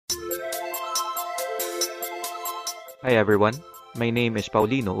Hi everyone, my name is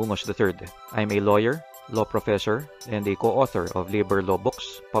Paulino Ungos III. I'm a lawyer, law professor, and a co-author of labor law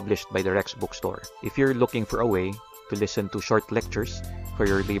books published by the Rex Bookstore. If you're looking for a way to listen to short lectures for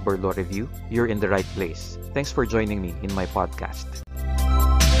your labor law review, you're in the right place. Thanks for joining me in my podcast.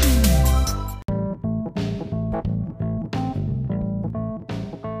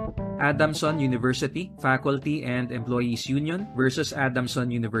 Adamson University Faculty and Employees Union versus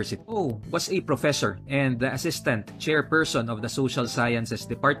Adamson University. O was a professor and the assistant chairperson of the Social Sciences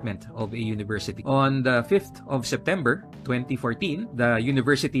Department of a university. On the 5th of September 2014, the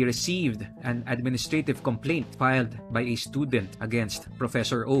university received an administrative complaint filed by a student against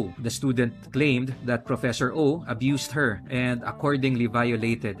Professor O. The student claimed that Professor O abused her and accordingly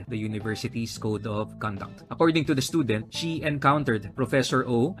violated the university's code of conduct. According to the student, she encountered Professor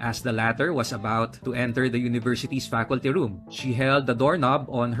O as the latter was about to enter the university's faculty room. She held the doorknob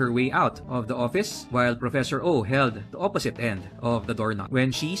on her way out of the office while Professor O held the opposite end of the doorknob.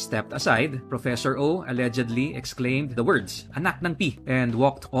 When she stepped aside, Professor O allegedly exclaimed the words, "Anak ng pi," and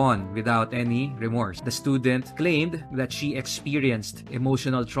walked on without any remorse. The student claimed that she experienced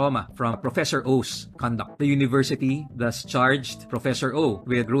emotional trauma from Professor O's conduct. The university thus charged Professor O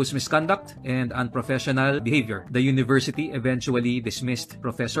with gross misconduct and unprofessional behavior. The university eventually dismissed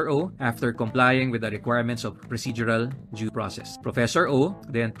Professor O after complying with the requirements of procedural due process. Professor O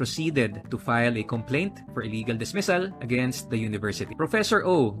then proceeded to file a complaint for illegal dismissal against the university. Professor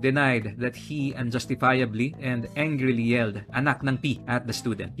O denied that he unjustifiably and angrily yelled "Anak ng pi" at the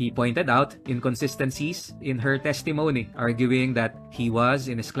student. He pointed out inconsistencies in her testimony, arguing that he was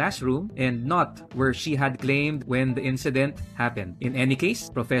in his classroom and not where she had claimed when the incident happened. In any case,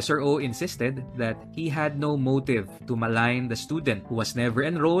 Professor O insisted that he had no motive to malign the student who was never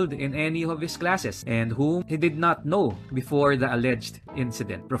enrolled in any of his classes and whom he did not know before the alleged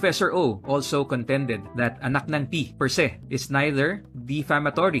incident. Professor O also contended that "anak ng pi" per se is neither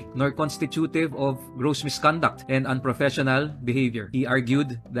defamatory nor constitutive of gross misconduct and unprofessional behavior. He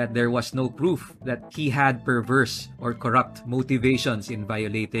argued that there was no proof that he had perverse or corrupt motivations in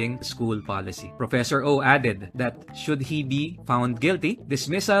violating school policy. Professor O added that should he be found guilty,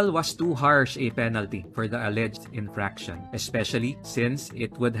 dismissal was too harsh a penalty for the alleged infraction, especially since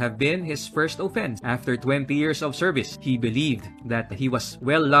it would have been his first offense after 20 years of service. He believed that he was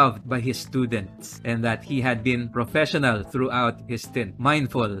well loved by his students and that he had been professional throughout his stint,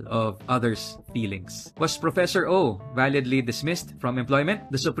 mindful of others' feelings. Was Professor O validly dismissed from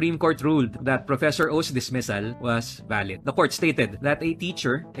employment? The Supreme Court ruled that Professor O's dismissal was valid. The court stated that a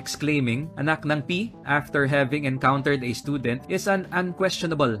teacher exclaiming "anak ng pi" after having encountered a student is an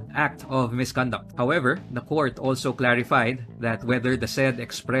unquestionable act of misconduct. However, the court also clarified that whether the said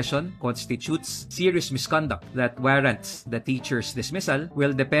expression constitutes serious misconduct that warrants the teacher's dismissal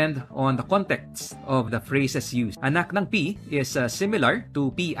will depend on the context of the phrases used. "Anak ng pi" is similar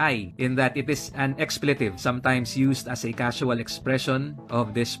to "pi" in that it is an expletive, sometimes used as a casual expression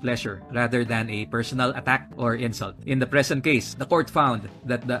of displeasure rather than a personal attack or insult. In the present case, the court found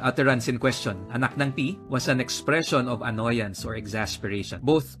that the utterance in question, "anak ng pi," was an expression of annoyance or exasperation.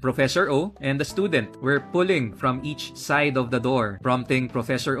 Both Professor O and the student were pulling from each side of the door, prompting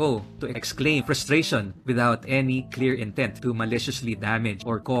Professor O to exclaim frustration without any clear intent to maliciously damage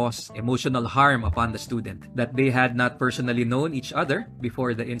or cause emotional harm upon the student. That they had not personally known each other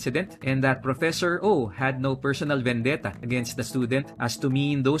before the incident and that Professor O had no personal vendetta against the student as to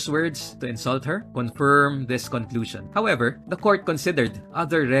mean those words to insult her confirm this conclusion. However, the court considered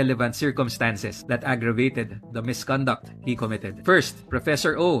other relevant circumstances that aggravated the misconduct he committed. First,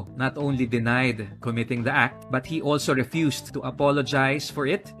 Professor O not only denied committing the act, but he also refused to apologize for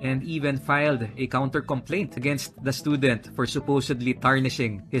it and even filed a counter-complaint against the student for supposedly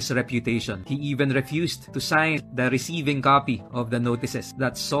tarnishing his reputation. He even refused to sign the receiving copy of the notices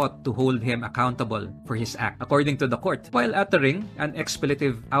that sought to hold him accountable for his act. According to the court, while uttering an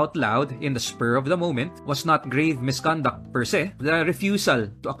expletive out loud in the spur of the moment was not grave misconduct per se, the refusal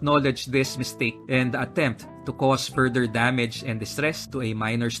to acknowledge this mistake and the attempt to cause further damage and distress to a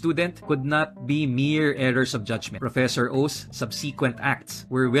minor student could not be mere errors of judgment. Professor O's subsequent acts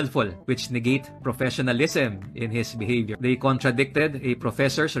were willful, which negate professionalism in his behavior. They contradicted a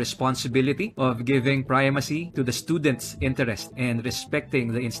professor's responsibility of giving primacy to the student's interest and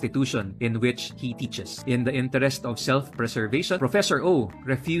respecting the institution in which he teaches. In the interest of self-preservation, Professor O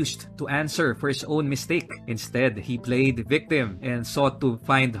refused to answer for his own mistake. Instead, he played victim and sought to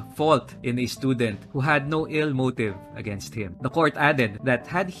find fault in a student who had no ill motive against him. The court added that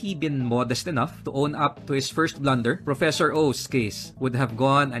had he been modest enough to own up to his first blunder, Professor O's case would have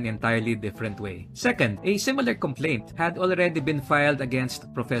gone an entirely different way. Second, a similar complaint had already been filed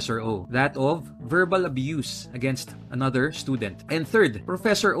against Professor O, that of verbal abuse against another student. And third,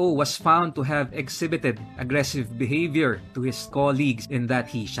 Professor O was found to have exhibited aggressive behavior to his colleagues in that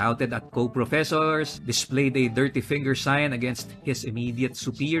he shouted at co-professors, displayed a dirty finger sign against his immediate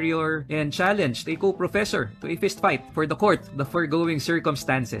superior, and challenged a co-professor to a fistfight. For the court, the foregoing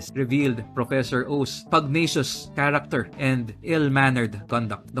circumstances revealed Professor O's pugnacious character and ill-mannered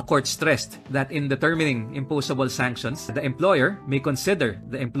conduct. The court stressed that in determining imposable sanctions, the employer may consider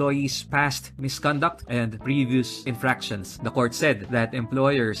the employee's past misconduct and previous infractions. The court said that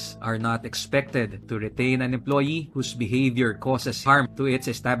employers are not expected to retain an employee whose behavior causes harm to its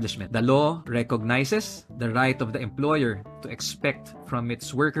establishment. The law recognizes the right of the employer to expect from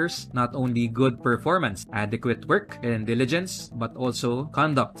its workers not only good performance, adequate work and diligence, but also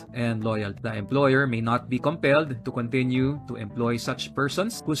conduct and loyalty. The employer may not be compelled to continue to employ such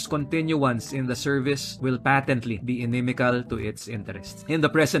persons whose continuance in the service will patently be inimical to its interests. In the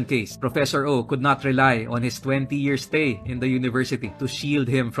present case, Professor O could not rely on his 20-year stay in the university to shield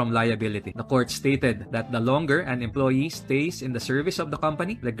him from liability. The court stated that the longer an employee stays in the service of the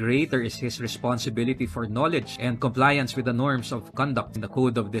company, the greater is his responsibility for knowledge and compliance with the norms of conduct in the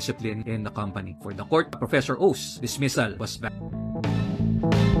code of discipline in the company. For the court, Professor O's dismissal was valid.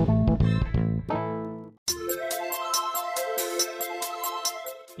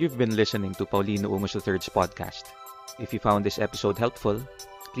 You've been listening to Paulino Umos III's podcast. If you found this episode helpful,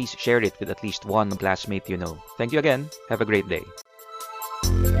 please share it with at least one classmate you know. Thank you again. Have a great day.